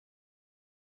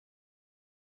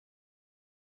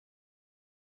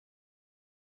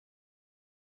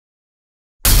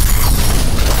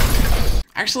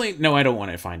Actually, no, I don't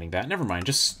want it finding that. Never mind.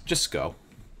 Just go.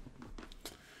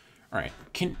 All right.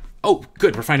 Oh,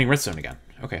 good. We're finding redstone again.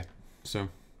 Okay. So.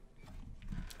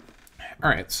 All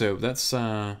right. So that's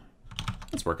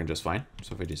working just fine.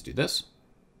 So if I just do this.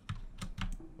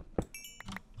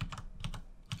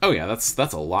 Oh yeah, that's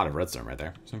a lot of redstone right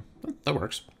there. So that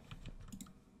works.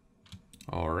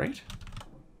 All right.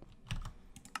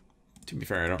 To be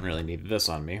fair, I don't really need this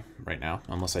on me right now,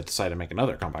 unless I decide to make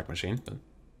another compact machine. But,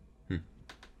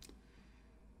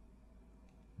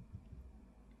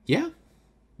 yeah,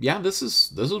 this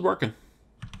is working.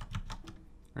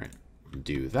 All right,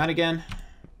 do that again.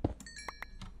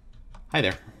 Hi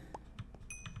there.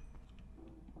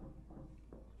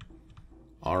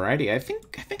 Alrighty, I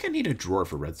think I need a drawer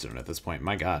for redstone at this point.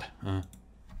 My God.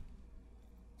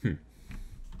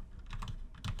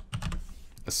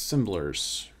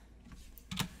 Assemblers.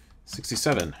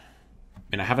 67.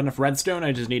 And I have enough redstone,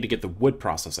 I just need to get the wood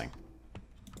processing.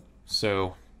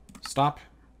 So, stop.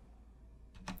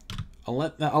 I'll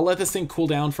let this thing cool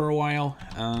down for a while.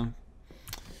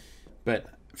 But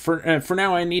for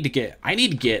now, I need to get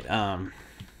items.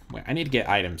 I need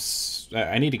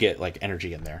to get like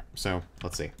energy in there. So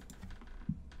let's see.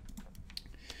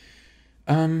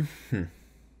 Oh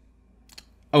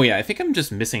yeah, I think I'm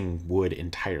just missing wood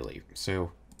entirely.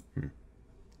 So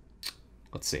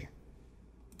let's see.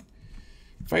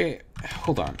 If I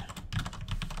hold on,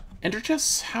 ender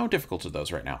chests. How difficult are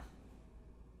those right now?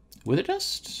 Wither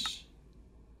dust,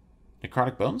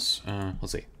 necrotic bones.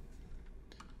 Let's see.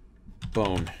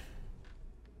 Bone.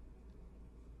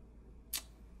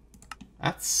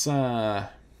 That's it's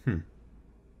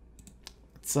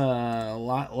a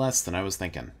lot less than I was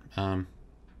thinking. How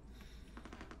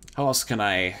else can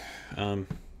I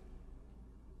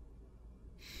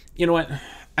you know what?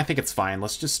 I think it's fine.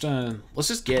 Let's just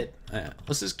get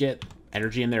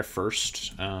energy in there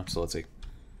first. So let's see.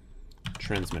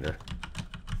 Transmitter.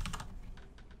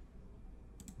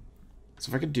 So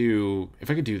if I could do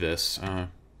this, I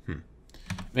mean,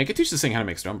 I could teach this thing how to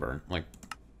make stone burn. Like,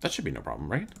 that should be no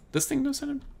problem, right? This thing knows how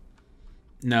to...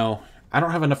 No, I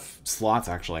don't have enough slots,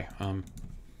 actually.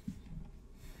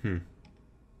 You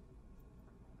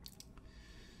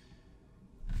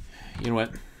know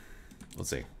what? Let's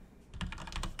see.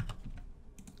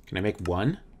 Can I make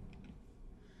one?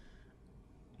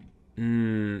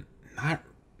 Not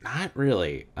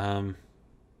really. I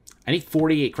need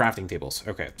 48 crafting tables.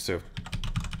 Okay,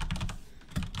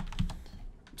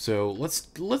 so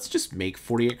let's just make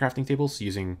 48 crafting tables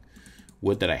using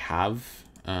wood that I have.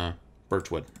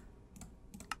 Birch wood.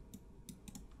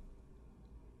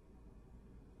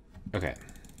 Okay.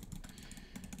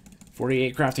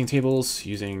 48 crafting tables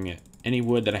using any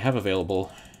wood that I have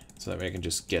available, so that way I can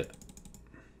just get...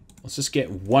 Let's just get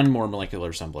one more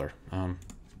molecular assembler.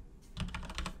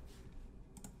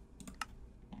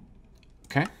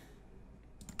 Okay.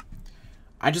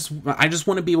 I just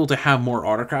want to be able to have more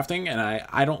auto crafting, and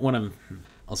I don't want to...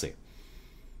 I'll see.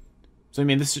 So I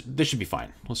mean, this should be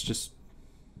fine. Let's just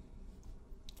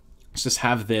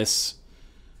have this.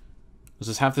 Let's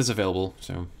just have this available.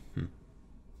 So.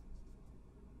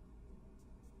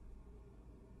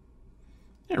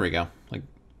 There we go. Like.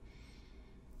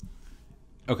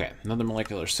 Okay, another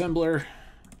molecular assembler.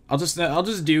 I'll just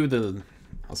do the.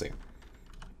 I'll see.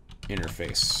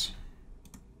 Interface.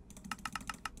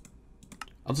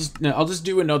 I'll just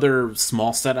do another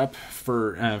small setup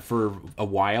for a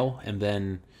while, and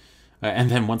then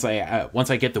once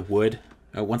I get the wood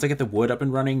up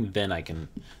and running, then I can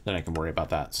worry about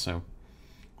that. So,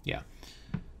 yeah.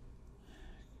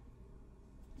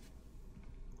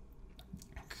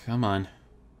 Come on.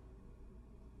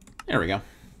 There we go.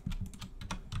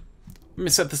 Let me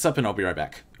set this up and I'll be right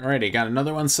back. Alrighty, got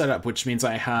another one set up, which means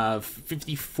I have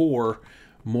 54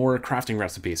 more crafting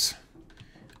recipes.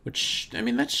 Which, I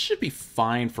mean, that should be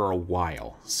fine for a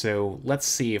while. So let's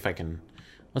see if I can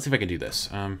do this.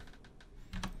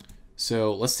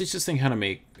 So let's teach this thing how to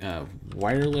make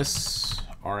wireless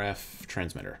RF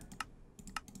transmitter.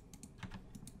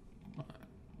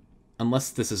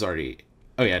 Unless this is already...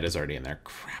 Oh yeah, it is already in there.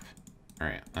 Crap. All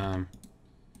right.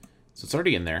 So it's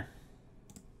already in there.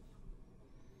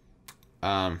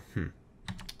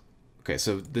 Okay,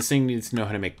 so this thing needs to know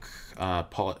how to make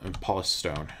polished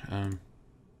stone.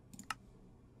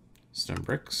 Stone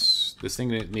bricks. This thing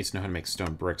needs to know how to make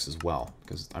stone bricks as well,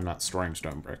 because I'm not storing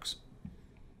stone bricks.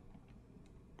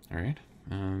 All right.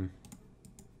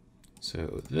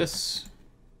 So this.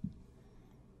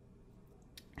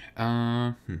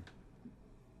 Where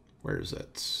is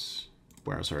it?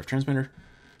 Where sort of transmitter?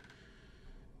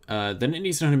 Then it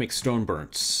needs to know how to make stone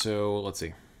burnt. So let's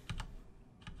see.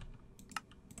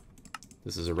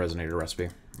 This is a resonator recipe.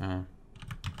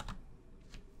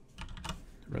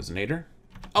 Resonator.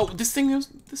 Oh, this thing knows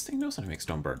how to make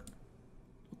stone burn.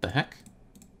 What the heck?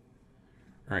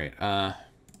 All right.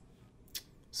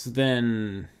 So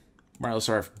then wireless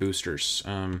RF boosters.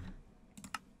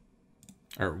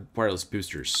 Or wireless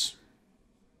boosters.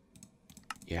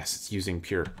 Yes, it's using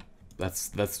pure.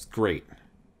 That's great.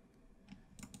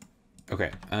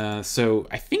 Okay. So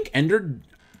I think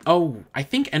I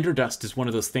think ender dust is one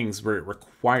of those things where it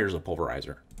requires a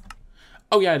pulverizer.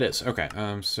 Oh yeah, it is. Okay.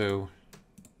 So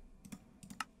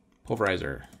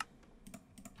pulverizer.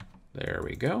 There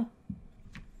we go.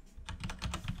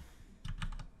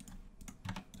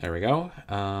 There we go.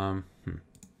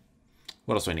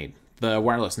 What else do I need? The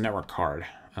wireless network card.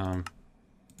 All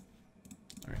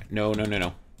right. No.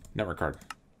 Network card.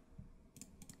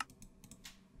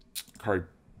 Card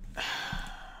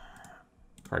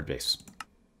base.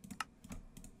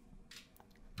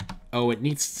 Oh, it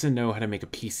needs to know how to make a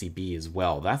PCB as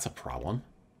well. That's a problem.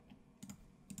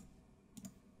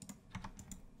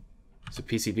 So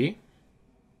PCB.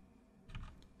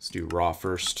 Let's do raw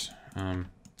first. I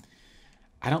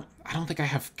don't think I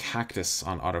have cactus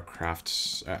on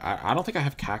AutoCraft. I don't think I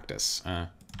have cactus.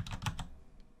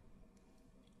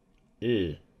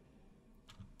 Ew.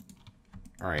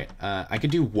 All right. I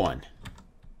could do one,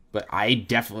 but I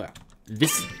definitely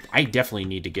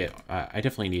need to get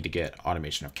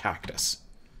automation of cactus.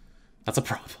 That's a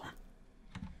problem.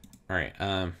 All right.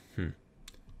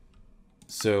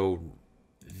 So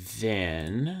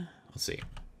then let's see.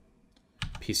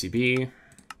 PCB.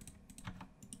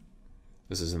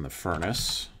 This is in the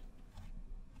furnace.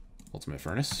 Ultimate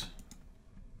furnace.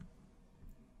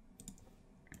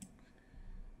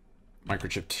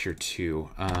 Microchip tier 2.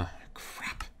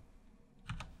 Crap.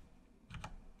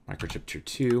 Microchip tier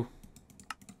 2.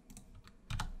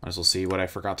 Might as well see what I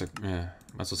forgot to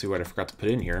put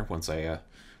in here once I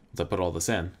put all this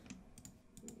in.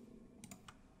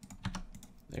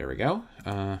 There we go.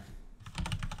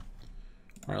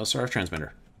 Wireless RF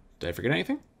transmitter. Did I forget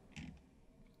anything?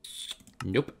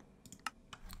 Nope.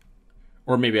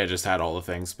 Or maybe I just had all the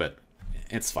things, but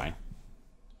it's fine.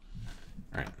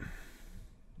 All right.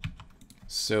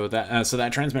 So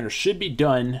that transmitter should be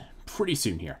done pretty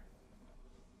soon here.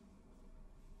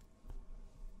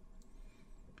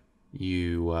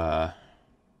 You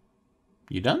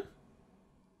done?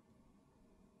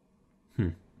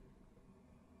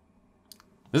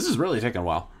 This is really taking a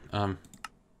while.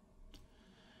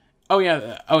 Oh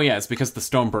yeah, it's because the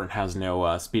stone burnt has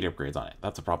no speed upgrades on it.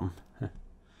 That's a problem.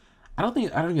 I don't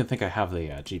even think I have the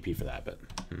GP for that, but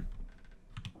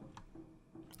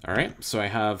all right. So I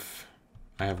have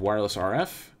wireless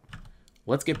RF.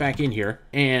 Let's get back in here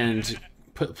and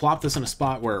plop this in a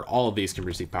spot where all of these can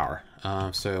receive power.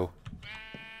 So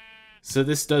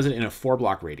this does it in a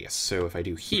 4-block radius. So if I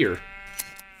do here,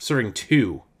 serving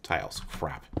 2 tiles.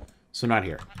 Crap. So not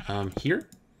here. Here,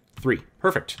 3.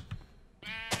 Perfect.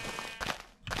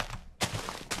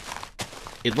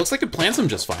 It looks like it plants them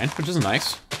just fine, which is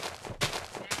nice.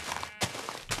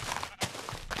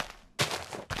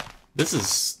 This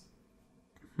is...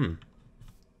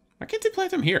 Why can't they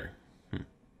plant them here?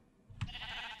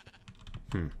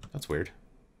 That's weird.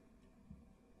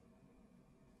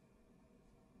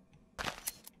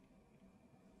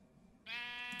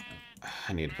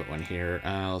 I need to put one here.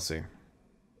 Let's see.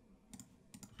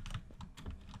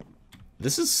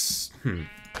 This is...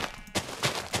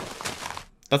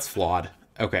 That's flawed.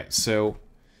 Okay, so...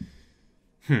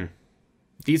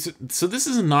 So this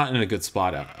is not in a good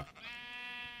spot.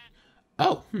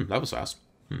 Oh, that was fast.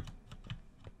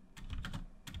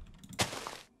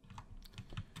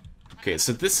 Okay,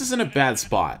 so this is in a bad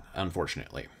spot,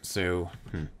 unfortunately. So,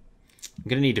 I'm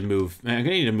gonna need to move. I'm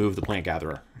gonna need to move the plant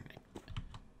gatherer.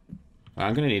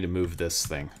 I'm gonna need to move this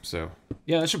thing. So,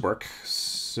 yeah, that should work.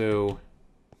 So,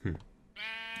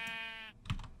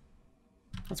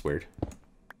 that's weird.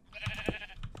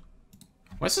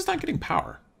 Why is this not getting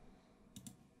power?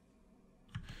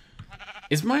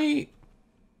 Is my...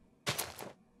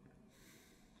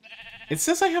 It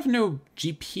says I have no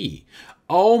GP.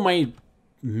 Oh, my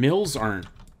mills aren't...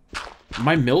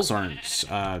 My mills aren't...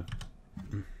 I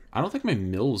don't think my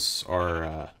mills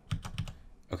are...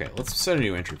 Okay, let's set a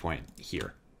new entry point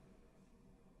here.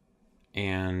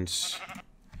 And...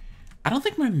 I don't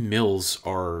think my mills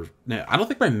are... No, I don't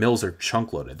think my mills are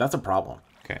chunk loaded. That's a problem.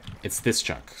 Okay, it's this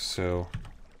chunk, so...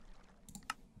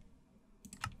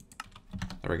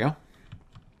 There we go.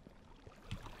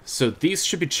 So these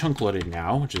should be chunk loaded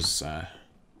now, which is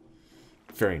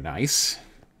very nice.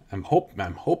 I'm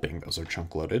hoping those are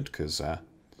chunk loaded because I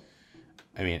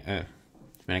mean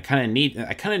I mean,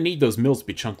 I kind of need those mills to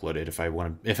be chunk loaded if I'm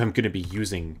going to be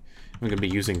using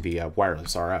the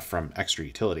wireless RF from extra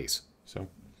utilities. So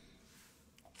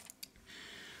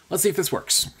let's see if this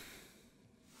works.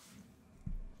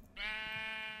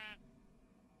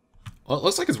 Well, it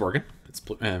looks like it's working. It's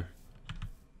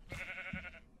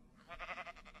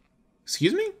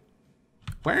excuse me?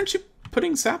 Why aren't you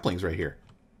putting saplings right here?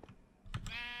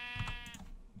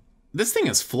 This thing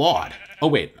is flawed. Oh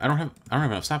wait, I don't have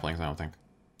enough saplings, I don't think.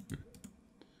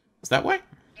 Is that why?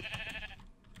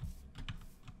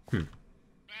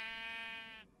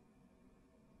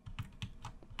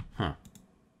 Huh.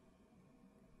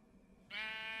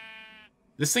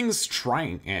 This thing's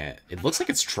trying. It looks like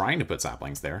it's trying to put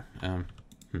saplings there.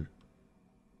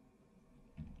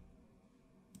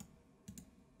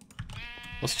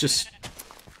 Let's just...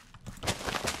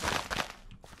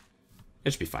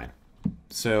 It should be fine.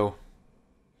 So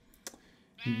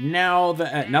now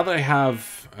that I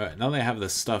have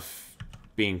this stuff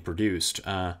being produced,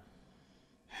 I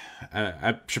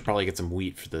should probably get some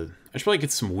wheat for the. I should probably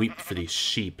get some wheat for these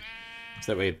sheep,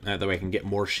 so that way I can get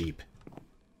more sheep.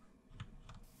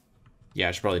 Yeah,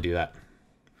 I should probably do that.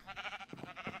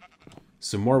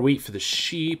 Some more wheat for the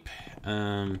sheep.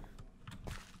 I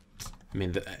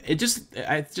mean, I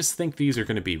just think these are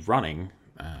going to be running,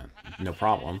 no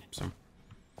problem. So,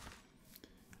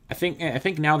 I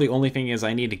think now the only thing is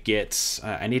I need to get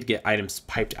items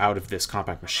piped out of this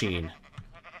compact machine.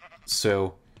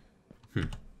 So, there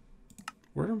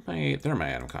are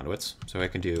my item conduits. So I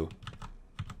can do.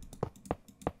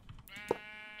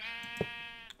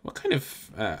 What kind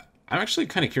of? I'm actually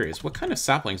kind of curious. What kind of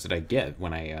saplings did I get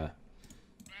when I?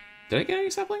 Did I get any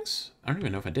saplings? I don't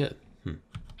even know if I did.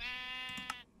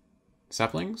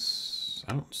 Saplings?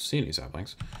 I don't see any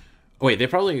saplings. Oh wait, they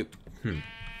probably...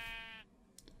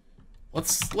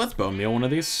 Let's bone meal one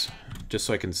of these, just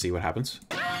so I can see what happens.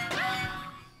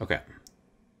 Okay.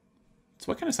 So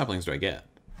what kind of saplings do I get?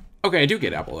 Okay, I do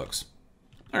get apple hooks.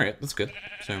 Alright, that's good.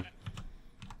 So...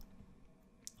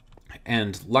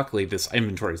 And luckily this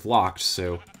inventory is locked,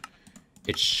 so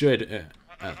it should...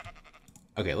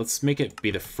 okay, let's make it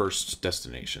be the first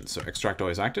destination. So extract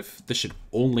always active. This should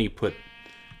only put...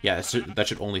 Yeah, that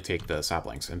should only take the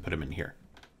saplings and put them in here.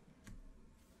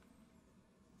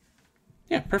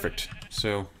 Yeah, perfect.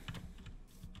 So...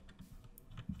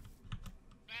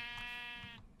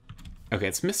 Okay,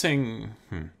 it's missing...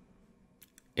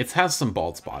 It has some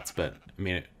bald spots, but, I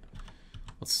mean...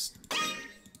 Let's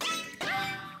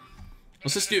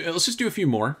just do a few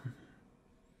more.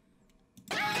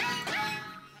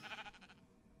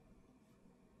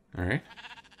 Alright.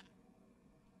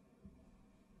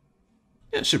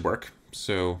 Yeah, it should work.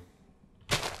 So,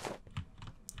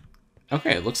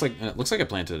 okay, it looks like I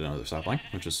planted another sapling,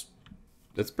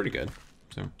 that's pretty good.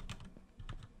 So,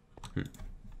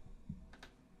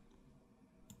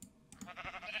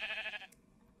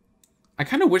 I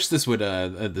kind of wish this would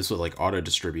like auto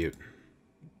distribute.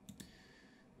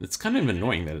 It's kind of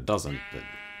annoying that it doesn't, but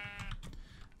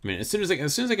I mean, as soon as I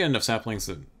get enough saplings,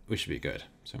 that we should be good.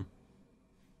 So.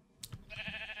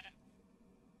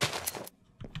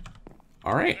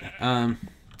 Alright, I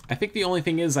think the only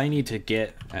thing is I need to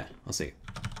get, let's see,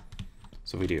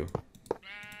 so we do,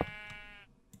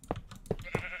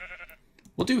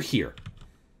 we'll do here,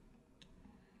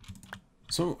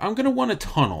 so I'm going to want a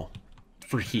tunnel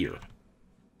for here.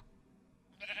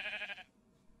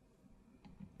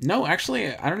 No,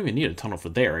 actually, I don't even need a tunnel for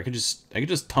there. I could just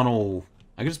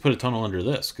put a tunnel under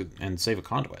this and save a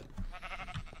conduit.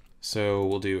 So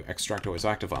we'll do extract always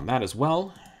active on that as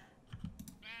well.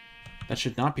 That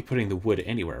should not be putting the wood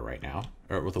anywhere right now,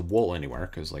 or with the wool anywhere,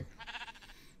 because, like,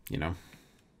 you know.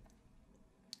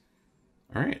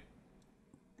 All right.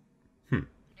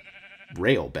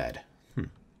 Rail bed.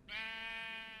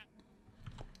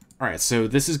 All right, so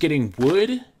this is getting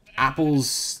wood,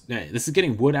 apples. This is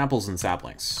getting wood, apples, and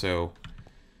saplings. So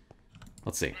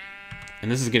let's see.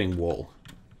 And this is getting wool.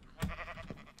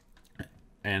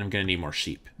 And I'm gonna need more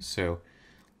sheep. So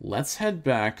let's head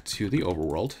back to the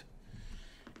overworld.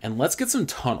 And let's get some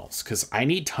tunnels, because I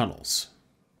need tunnels.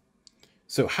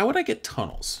 So how would I get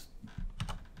tunnels?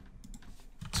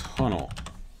 Tunnel.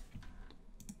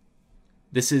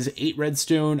 This is 8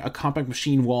 redstone, a compact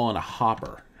machine wall, and a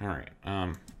hopper. All right.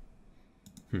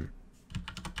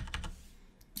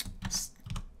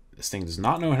 This thing does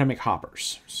not know how to make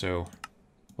hoppers, so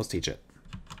let's teach it.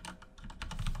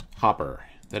 Hopper.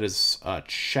 That is a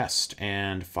chest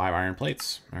and 5 iron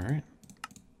plates. All right.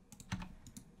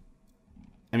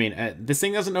 I mean, this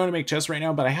thing doesn't know how to make chests right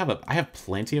now, but I have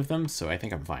plenty of them, so I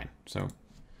think I'm fine. So,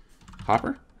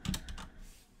 hopper.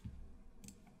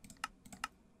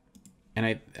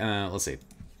 And let's see.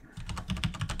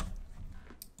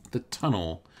 the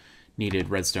tunnel needed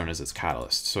redstone as its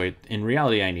catalyst. So in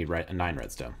reality, I need 9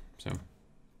 redstone. So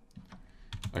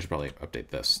I should probably update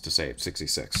this to say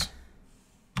 66.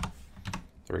 There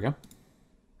we go.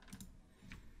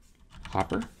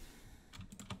 Hopper.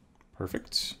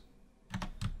 Perfect.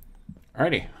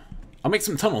 Alrighty. I'll make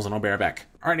some tunnels and I'll be right back.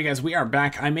 Alrighty guys, we are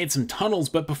back. I made some tunnels,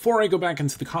 but before I go back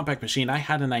into the compact machine, I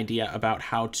had an idea about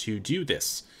how to do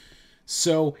this.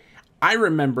 So I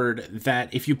remembered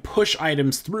that if you push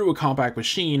items through a compact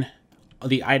machine,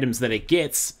 the items that it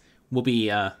gets will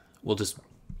be, will just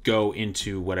go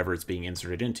into whatever it's being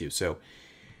inserted into. So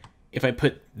if I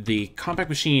put the compact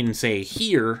machine, say,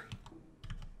 here,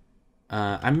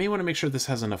 I may want to make sure this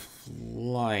has enough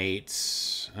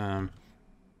light.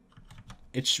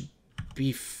 It should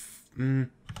be...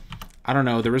 I don't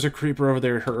know. There was a creeper over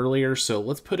there earlier, so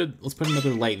let's put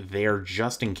another light there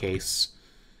just in case.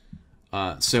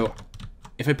 So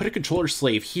if I put a controller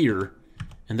slave here,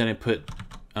 and then I put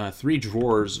 3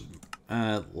 drawers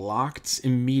locked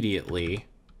immediately.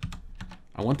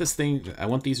 I want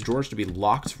these drawers to be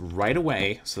locked right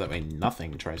away, so that way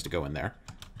nothing tries to go in there.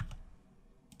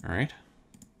 All right.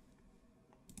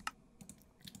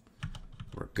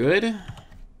 We're good.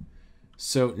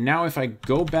 So now if I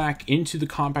go back into the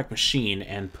compact machine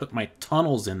and put my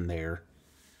tunnels in there,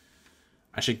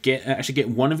 I should get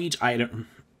one of each item.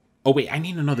 Oh wait, I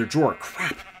need another drawer.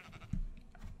 Crap.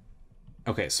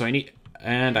 Okay, so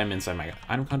and I'm inside my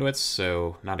item conduits,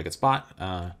 so not a good spot.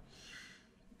 I'll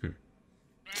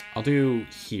do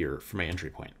here for my entry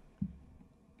point.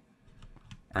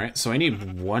 All right, so I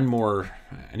need one more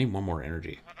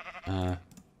energy. Okay,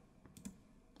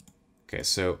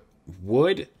 so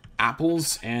wood,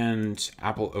 apples, and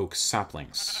apple oak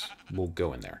saplings will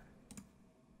go in there.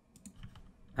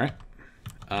 All right.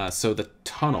 So the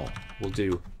tunnel we'll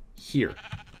do here,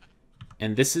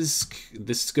 and this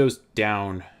goes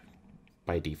down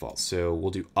by default. So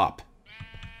we'll do up.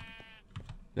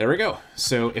 There we go.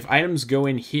 So if items go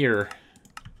in here,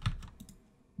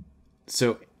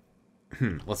 so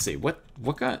let's see what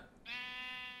got.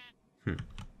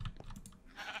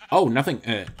 Oh, nothing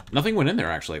went in there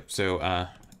actually. So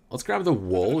let's grab the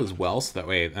wool as well, so that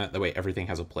way everything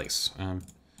has a place. Oh,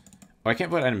 I can't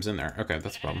put items in there. Okay,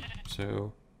 that's a problem.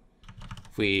 So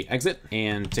if we exit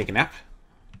and take a nap.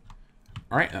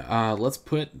 All right, let's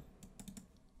put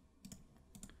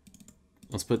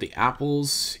the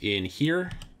apples in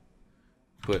here,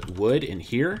 put wood in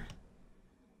here,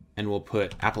 and we'll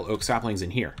put apple oak saplings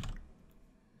in here.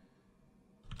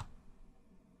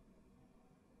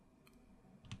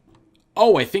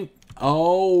 Oh, I think,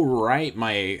 oh, right,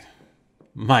 my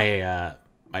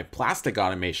plastic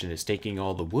automation is taking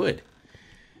all the wood.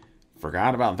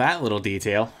 Forgot about that little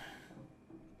detail.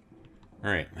 All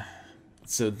right,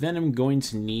 so then I'm going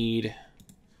to need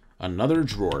another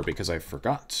drawer because I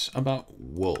forgot about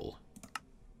wool.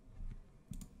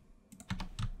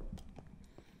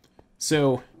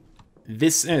 So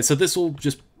this will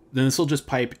just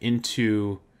pipe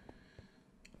into.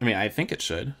 I mean, I think it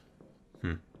should.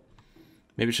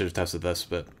 Maybe I should have tested this,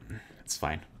 but it's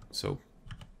fine. So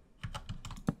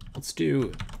let's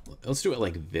do it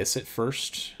like this at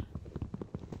first,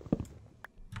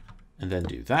 and then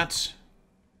do that.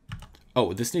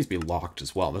 Oh, this needs to be locked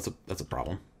as well. That's a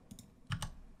problem.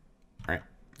 All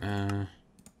right.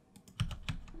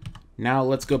 Now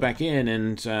let's go back in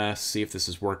and see if this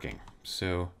is working.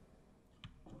 So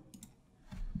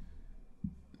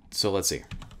let's see.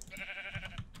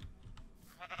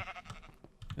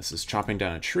 This is chopping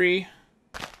down a tree.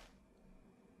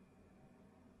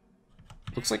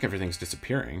 Looks like everything's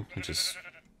disappearing, which is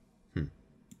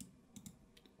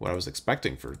what I was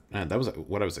expecting for. That was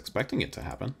what I was expecting it to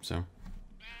happen. So,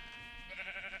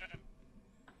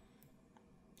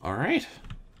 all right.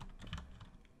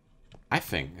 I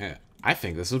think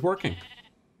this is working.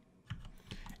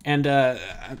 And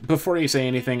before you say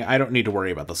anything, I don't need to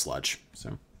worry about the sludge.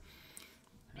 So,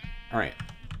 all right.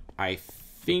 I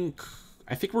think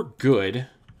we're good.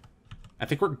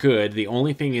 The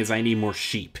only thing is I need more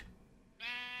sheep.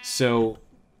 So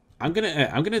I'm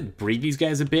gonna breed these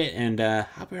guys a bit, and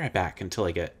I'll be right back until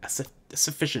I get a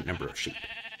sufficient number of sheep.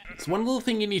 So one little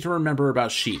thing you need to remember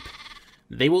about sheep: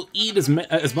 they will eat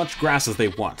as much grass as they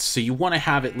want. So you want to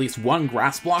have at least one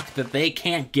grass block that they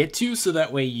can't get to, so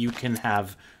that way you can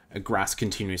have a grass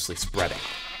continuously spreading.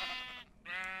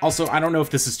 Also, I don't know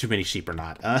if this is too many sheep or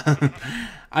not.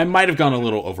 I might have gone a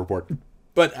little overboard,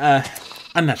 but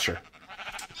I'm not sure.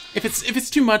 If it's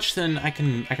too much, then I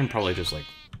can probably just like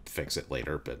fix it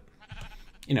later. But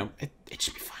you know, it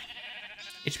should be fine.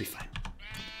 It should be fine.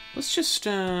 Let's just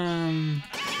there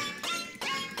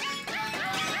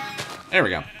we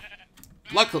go.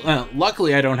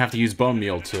 Luckily, I don't have to use bone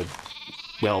meal to,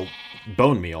 well,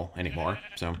 bone meal anymore.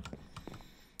 So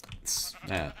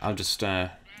I'll just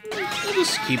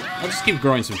keep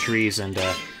growing some trees, and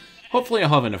hopefully I'll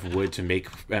have enough wood to make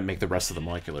the rest of the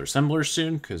molecular assemblers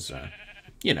soon, because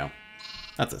you know,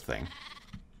 that's a thing.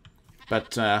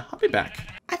 But I'll be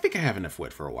back. I think I have enough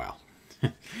wood for a while.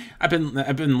 I've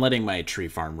been letting my tree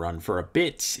farm run for a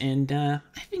bit, and I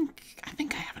think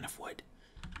I have enough wood.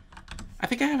 I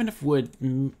think I have enough wood,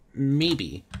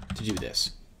 maybe, to do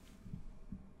this.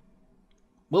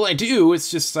 Well, I do. It's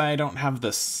just I don't have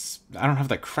this. I don't have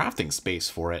the crafting space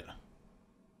for it.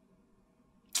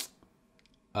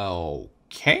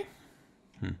 Okay.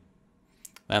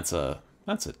 That's a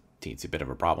teensy bit of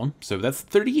a problem. So that's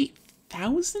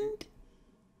 38,000.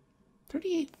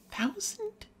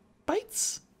 38,000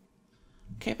 bytes.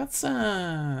 Okay, that's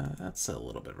a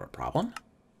little bit of a problem.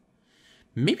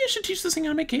 Maybe I should teach this thing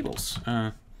how to make cables.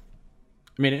 I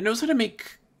mean, it knows how to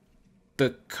make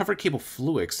the covered cable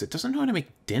fluix. It doesn't know how to make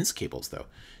dense cables, though.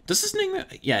 Does this thing...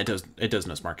 Yeah, it does. It does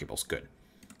know smart cables. Good.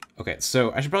 Okay,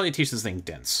 so I should probably teach this thing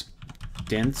dense.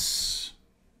 Dense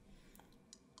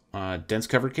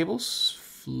covered cables.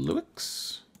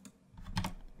 Fluix.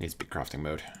 Needs to be crafting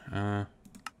mode.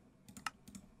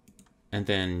 And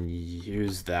then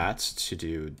use that to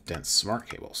do dense smart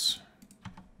cables.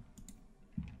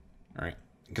 All right,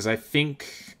 because I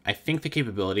think the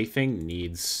capability thing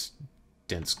needs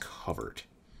dense covered.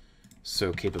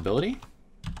 So capability,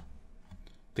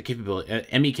 the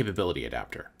capability ME capability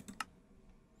adapter.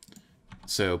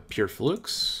 So pure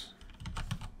flux.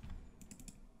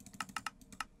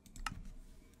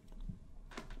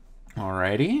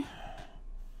 Alrighty.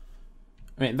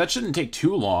 I mean, that shouldn't take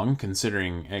too long,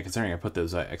 considering I put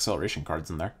those acceleration cards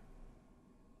in there.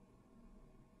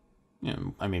 Yeah,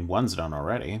 I mean, one's done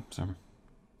already, so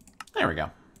there we go.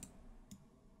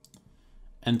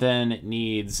 And then it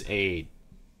needs a,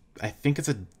 I think it's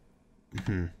a,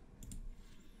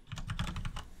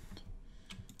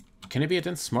 Can it be a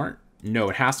dense smart? No,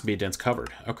 it has to be a dense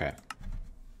covered. Okay.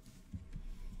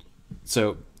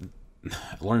 So,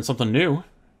 learn something new.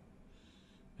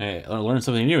 I learned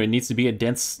something new. It needs to be a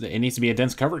dense. It needs to be a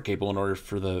dense covered cable in order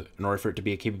for it to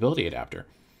be a capability adapter.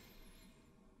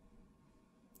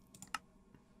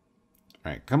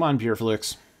 All right, come on,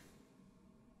 Pureflix.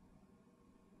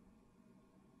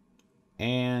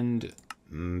 And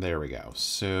there we go.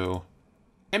 So,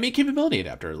 ME capability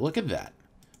adapter. Look at that.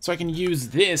 So I can use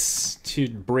this to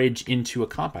bridge into a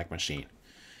compact machine,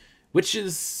 which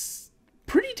is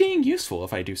pretty dang useful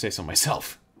if I do say so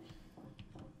myself.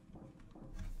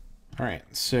 All right,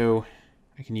 so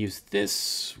I can use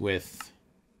this with,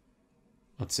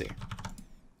 let's see,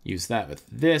 use that with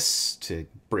this to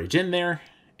bridge in there.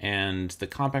 And the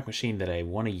compact machine that I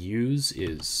want to use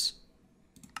is,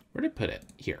 where did I put it?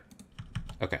 Here.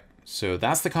 Okay, so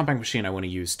that's the compact machine I want to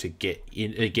use to get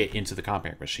into the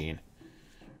compact machine.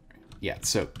 Yeah,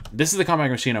 so this is the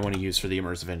compact machine I want to use for the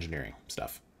immersive engineering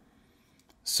stuff.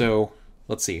 So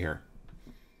let's see here.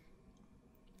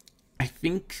 I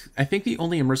think the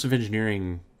only immersive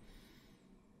engineering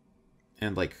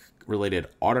and like related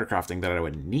autocrafting that I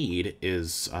would need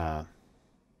is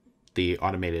the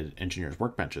automated engineer's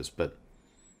workbenches, but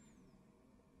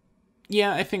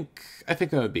yeah, I think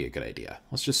that would be a good idea.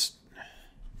 Let's just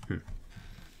it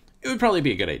would probably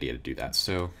be a good idea to do that.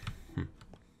 So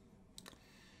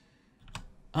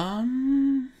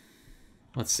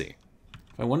let's see.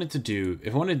 If I wanted to do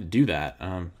that,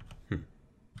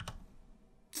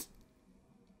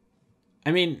 I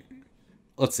mean,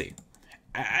 let's see.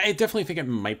 I definitely think it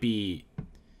might be.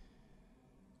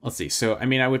 Let's see. So, I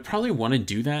mean, I would probably want to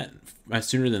do that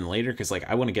sooner than later, because like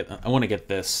I want to get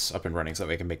this up and running so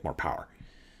that I can make more power.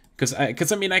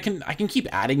 Because I mean, I can keep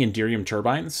adding Enderium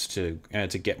turbines to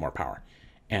get more power.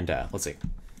 And let's see.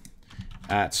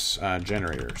 At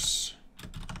generators.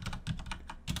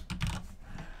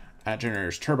 At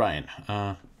generators turbine.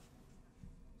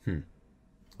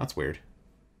 That's weird.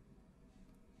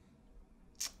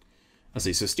 Let's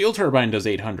see, so steel turbine does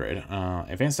 800,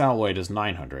 advanced alloy does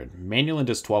 900, manual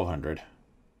does 1200.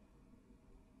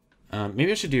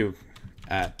 Maybe I should do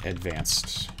at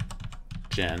advanced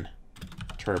gen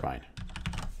turbine.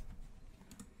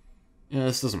 Yeah,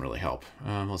 this doesn't really help.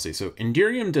 Let's see, so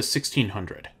Enderium does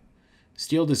 1600,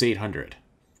 steel does 800,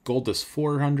 gold does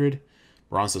 400,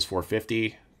 bronze does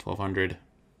 450, 1200,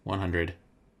 100,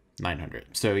 900.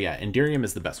 So yeah, Enderium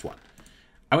is the best one.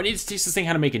 I would need to teach this thing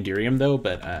how to make Enderium though,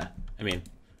 but I mean,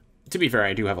 to be fair,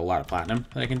 I do have a lot of platinum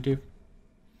that I can do.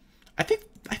 I think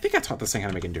I taught this thing how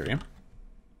to make Enderium.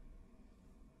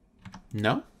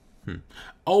 No?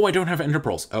 Oh, I don't have ender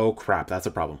pearls. Oh crap, that's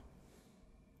a problem.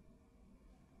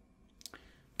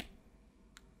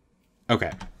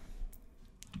 Okay.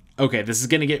 Okay, this is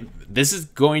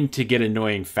going to get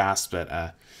annoying fast, but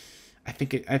I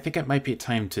think it might be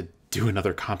time to do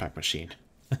another compact machine.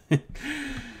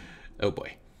 Oh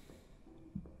boy.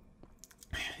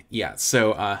 Yeah,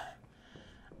 so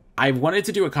I wanted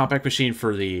to do a compact machine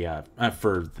for the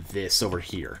for this over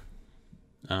here.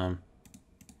 I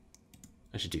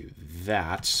should do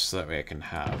that so that way I can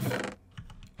have.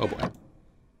 Oh boy.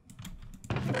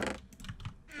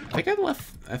 I think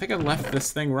I left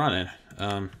this thing running.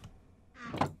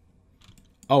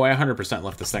 Oh, I 100%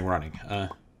 left this thing running.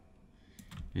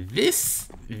 This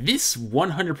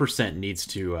 100% needs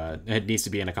to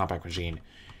be in a compact machine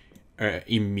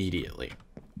immediately.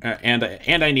 And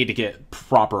I need to get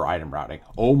proper item routing.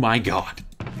 Oh my god.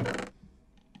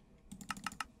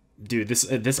 Dude,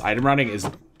 this item routing is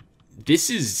this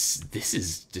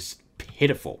is just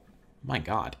pitiful. My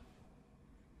god.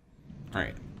 All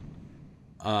right.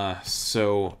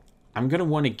 So I'm going to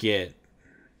want to get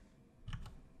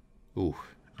ooh,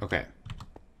 okay.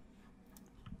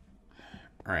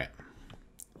 All right.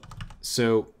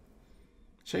 So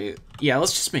yeah,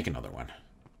 let's just make another one.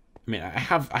 I mean, I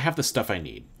have the stuff I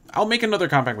need. I'll make another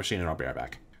compact machine and I'll be right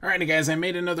back. Alrighty guys, I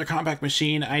made another compact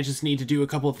machine. I just need to do a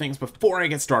couple of things before I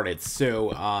get started.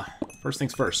 So, first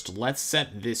things first, let's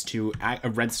set this to a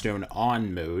redstone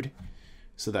on mode,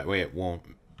 so that way it won't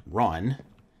run.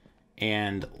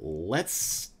 And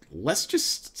let's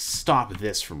just stop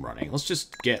this from running. Let's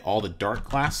just get all the dark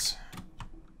glass.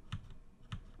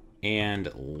 And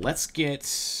let's get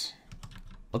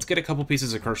a couple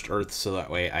pieces of cursed earth so that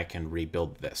way I can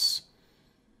rebuild this.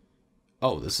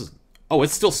 Oh,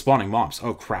 it's still spawning mobs.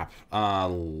 Oh crap.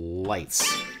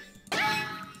 Lights.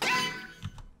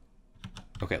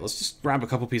 Okay, let's just grab a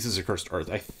couple pieces of cursed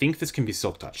earth. I think this can be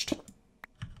silk touched.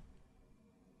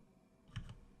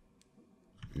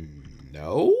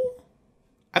 No?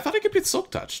 I thought it could be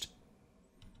silk touched.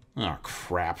 Oh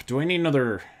crap. Do I need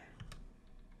another...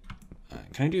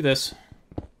 can I do this?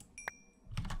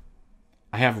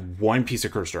 I have one piece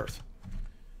of cursed earth.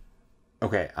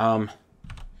 Okay,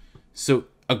 so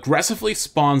aggressively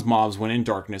spawns mobs when in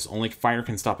darkness. Only fire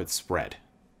can stop its spread.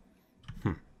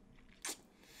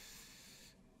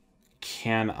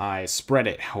 Can I spread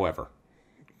it, however?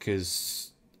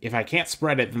 Because if I can't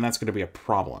spread it, then that's going to be a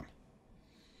problem.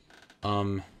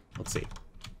 Let's see.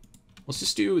 Let's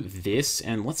just do this,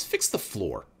 and let's fix the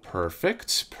floor.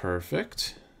 Perfect,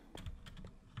 perfect.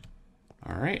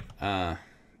 Alright,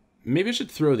 maybe I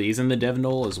should throw these in the dev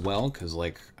null as well, because,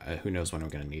 like, who knows when I'm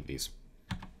going to need these.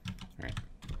 Alright.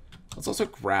 Let's also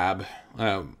grab...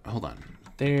 hold on.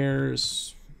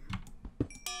 There's...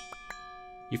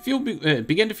 You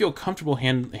begin to feel comfortable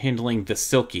handling the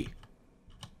silky.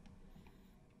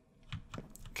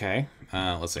 Okay,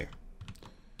 let's see.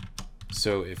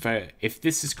 So if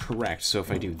this is correct, so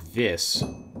if I do this...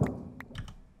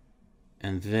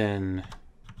 And then...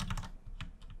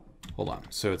 Hold on.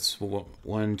 So it's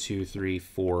 1, 2, 3,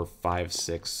 4, 5,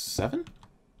 6, 7?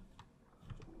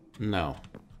 No.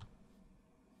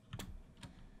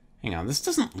 Hang on. This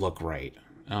doesn't look right.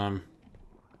 No.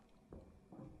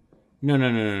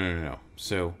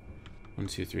 So 1,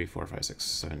 2, 3, 4, 5, 6,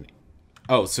 7.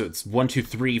 Oh, so it's 1, 2,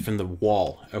 3 from the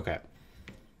wall. Okay.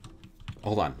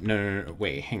 Hold on. No.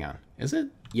 Wait, hang on. Is it?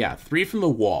 Yeah, 3 from the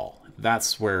wall.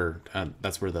 That's where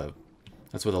the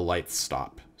lights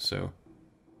stop. So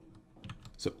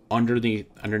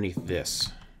underneath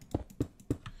this.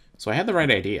 So I had the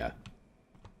right idea.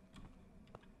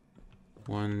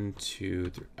 1, 2,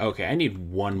 3. Okay, I need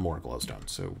one more glowstone.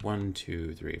 So 1,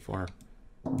 2, 3, 4.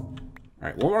 All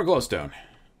right, one more glowstone.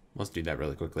 Let's do that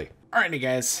really quickly. Alrighty,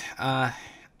 guys.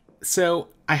 So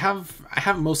I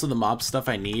have most of the mob stuff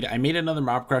I need. I made another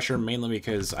mob crusher mainly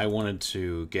because I wanted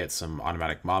to get some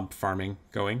automatic mob farming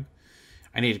going.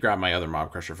 I need to grab my other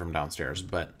mob crusher from downstairs,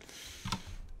 but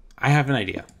I have an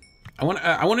idea. I want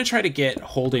to try to get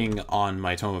holding on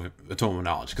my tome of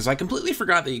knowledge, because I completely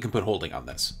forgot that you can put holding on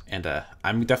this, and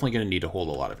I'm definitely going to need to hold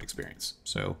a lot of experience.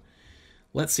 So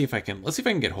let's see if I can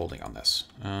get holding on this.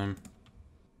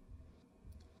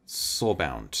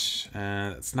 Soulbound.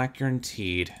 It's not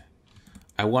guaranteed.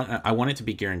 I want it to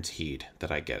be guaranteed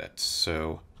that I get it.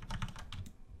 So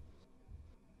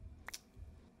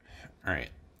all right.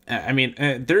 I mean,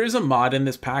 there is a mod in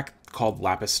this pack called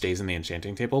Lapis stays in the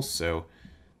enchanting table, so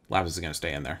Lapis is going to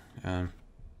stay in there.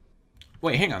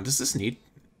 Wait, hang on. Does this need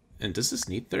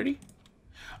 30?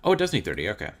 Oh, it does need 30.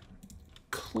 Okay.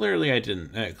 Clearly I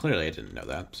didn't know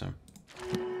that. So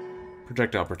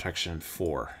projectile protection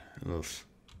 4. Ugh.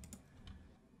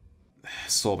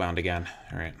 Soulbound again.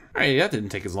 All right. That didn't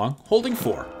take as long. Holding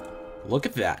 4. Look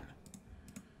at that.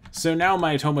 So now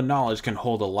my Tome of Knowledge can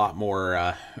hold a lot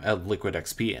more liquid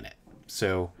XP in it.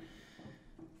 So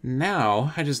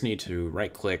now I just need to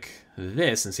right-click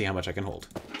this and see how much I can hold.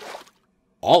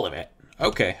 All of it?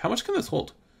 Okay, how much can this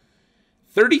hold?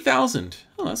 30,000.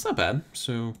 Oh, that's not bad.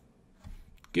 So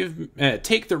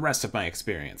take the rest of my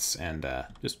experience and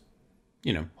just,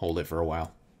 you know, hold it for a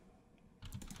while.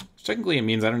 Which technically it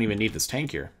means I don't even need this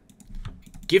tank here.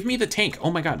 Give me the tank. Oh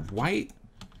my god, why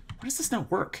does this not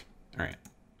work? All right.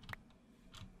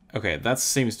 Okay, that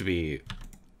seems to be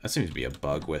a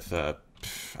bug with I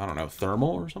don't know,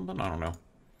 thermal or something. I don't know,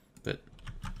 but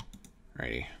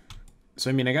alrighty. So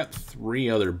I mean, I got 3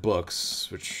 other books,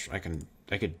 which I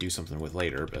could do something with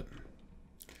later, but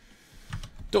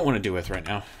don't want to do with right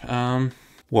now.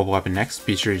 What will happen next?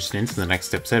 Be sure to tune in to the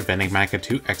next episode of Enigmatica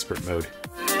 2 Expert Mode.